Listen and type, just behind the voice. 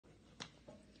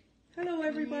Hello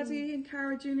everybody in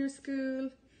Cara Junior School.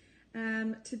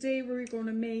 Today we're going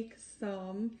to make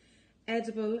some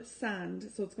edible sand.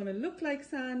 So it's going to look like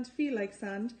sand, feel like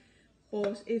sand,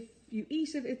 but if you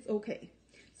eat it, it's okay.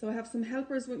 So I have some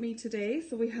helpers with me today.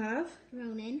 So we have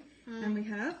Ronan. and we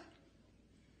have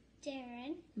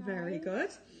Darren. Very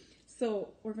good. So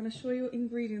we're going to show you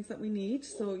ingredients that we need.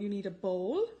 So you need a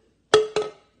bowl,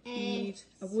 you need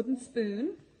a wooden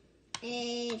spoon,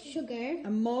 Sugar. a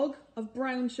mug of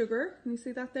brown sugar, can you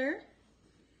see that there?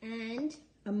 And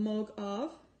A mug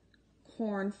of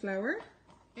corn flour.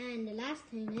 the last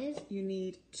thing is You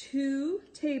need 2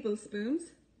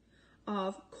 tablespoons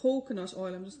of coconut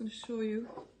oil. I'm just going to show you.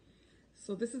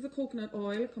 So this is the coconut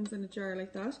oil. It comes in a jar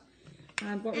like that.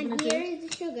 And what we're going to do... here is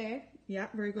the sugar. Yeah,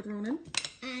 very good, Ronan.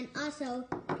 And also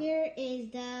here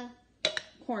is the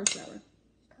Corn flour.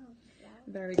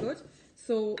 Very good.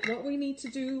 So what we need to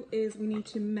do is we need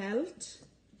to melt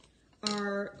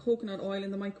our coconut oil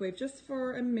in the microwave just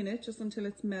for a minute, just until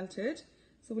it's melted.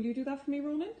 So will you do that for me,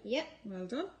 Ronan? Yep. Well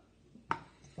done.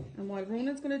 And while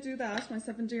Ronan's going to do that,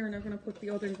 myself and Darren are going to put the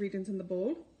other ingredients in the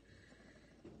bowl.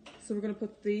 So we're going to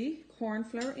put the corn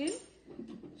flour in,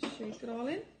 shake it all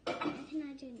in. Can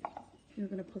I do that? You're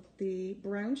going to put the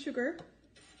brown sugar.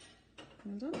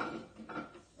 Well done.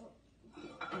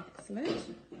 Excellent.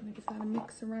 Give that a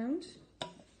mix around.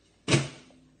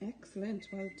 Excellent.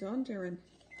 Well done, Darren.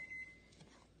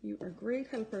 You are great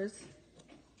helpers.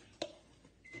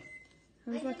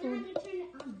 How's that going? I turn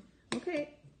it on. Okay.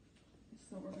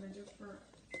 So we're going to do for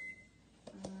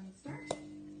start.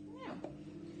 Yeah.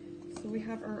 So we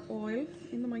have our oil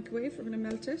in the microwave. We're going to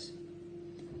melt it.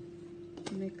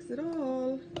 Mix it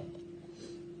all.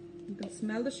 You can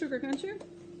smell the sugar, can't you?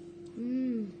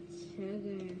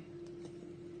 Sugar.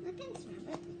 I can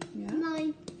smell it. Yeah.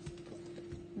 Mine.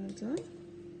 Well done.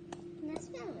 Can I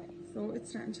smell it? So it's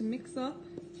starting to mix up.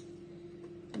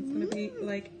 It's going to be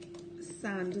like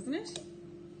sand, isn't it?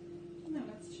 Now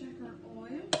let's check our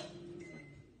oil.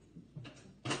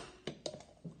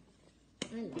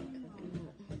 I like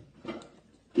coconut.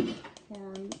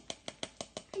 Corn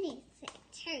I need to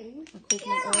say two. or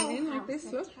coconut oil in like this,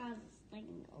 look.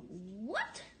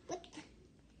 What? What?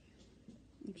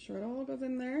 I'm sure it all goes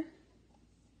in there.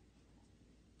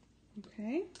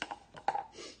 Okay.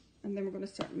 And then we're going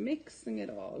to start mixing it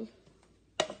all.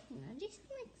 I'm just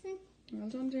mixing. Well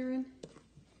done, Darren.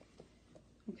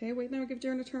 Okay, wait now, give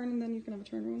Darren a turn and then you can have a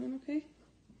turn, Ronan, okay?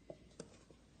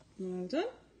 Well done.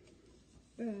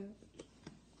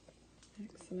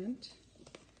 Excellent.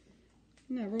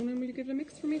 Now, Ronan, will you give it a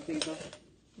mix for me, please, love?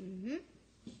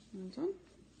 Well done.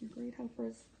 You're great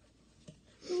helpers.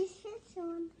 This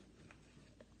one.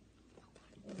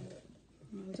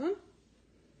 Well done.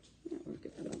 Now we'll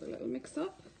give it another little mix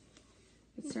up.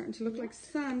 It's starting to look like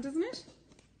sand, isn't it?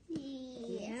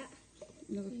 Yeah.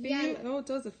 Does it feel? Yeah. Oh, it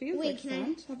does. It feels Wait, like can I-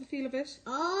 sand. Have a feel of it.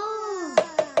 Oh.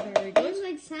 Very good. Feels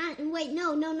like sand. Wait,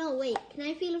 no. Wait, can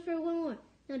I feel it for one more?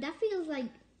 No, that feels like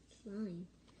slime.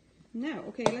 Now,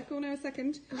 okay, let go now a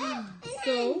second.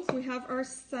 So we have our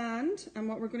sand, and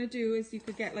what we're going to do is you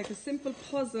could get like a simple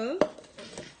puzzle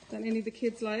that any of the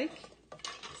kids like.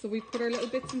 So we put our little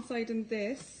bits inside in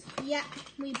this. Yeah,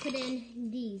 we put in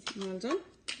these. Well done.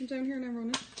 Come down here now,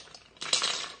 Ronan.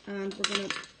 And we're going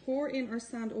to pour in our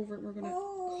sand over it. We're going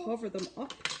to cover them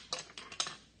up.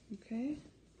 Okay.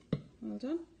 Well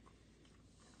done.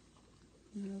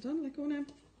 Well done. Let go now.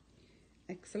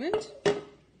 Excellent.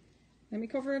 Let me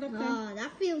cover it up then. Oh,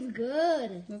 that feels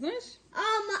good. Doesn't it?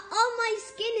 Oh, my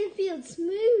skin feels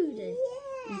smooth.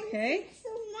 Okay.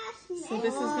 So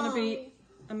this is going to be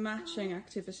a matching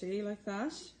activity like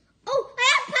that. Oh,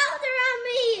 I have powder on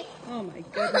me. Oh my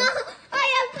goodness. I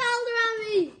have powder on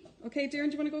me. Okay, Darren,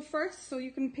 do you want to go first so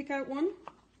you can pick out one?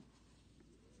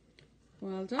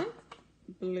 Well done.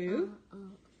 Blue.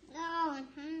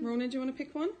 Ronan, do you want to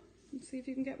pick one? Let's see if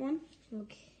you can get one.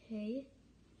 Okay.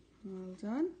 Well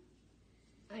done.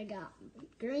 I got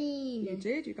green. You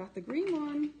did. You got the green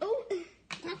one. Oh,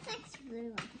 that's like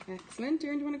blue. Excellent.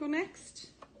 Darren, do you want to go next?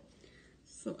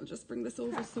 So I'll just bring this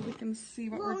over so we can see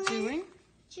what we're doing.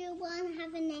 Do you want to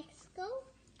have a next go?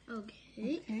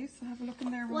 Okay. Okay, so have a look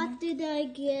in there, Ronan. What did I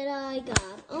get? I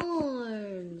got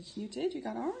orange. You did. You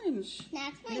got orange.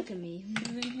 Look at me. Put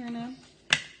it in here now.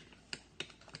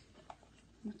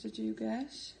 What did you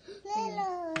get?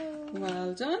 Hello.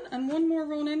 Well done. And one more,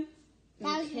 Ronan.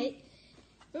 Okay.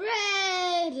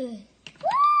 Red.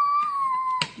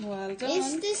 Well done.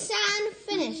 Is the sand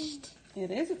finished?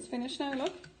 It is. It's finished now,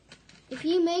 look. If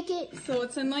you make it... So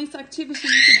it's a nice activity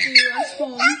you could do at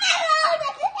home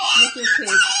with your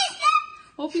kids.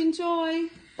 Hope you enjoy.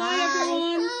 Bye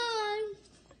everyone.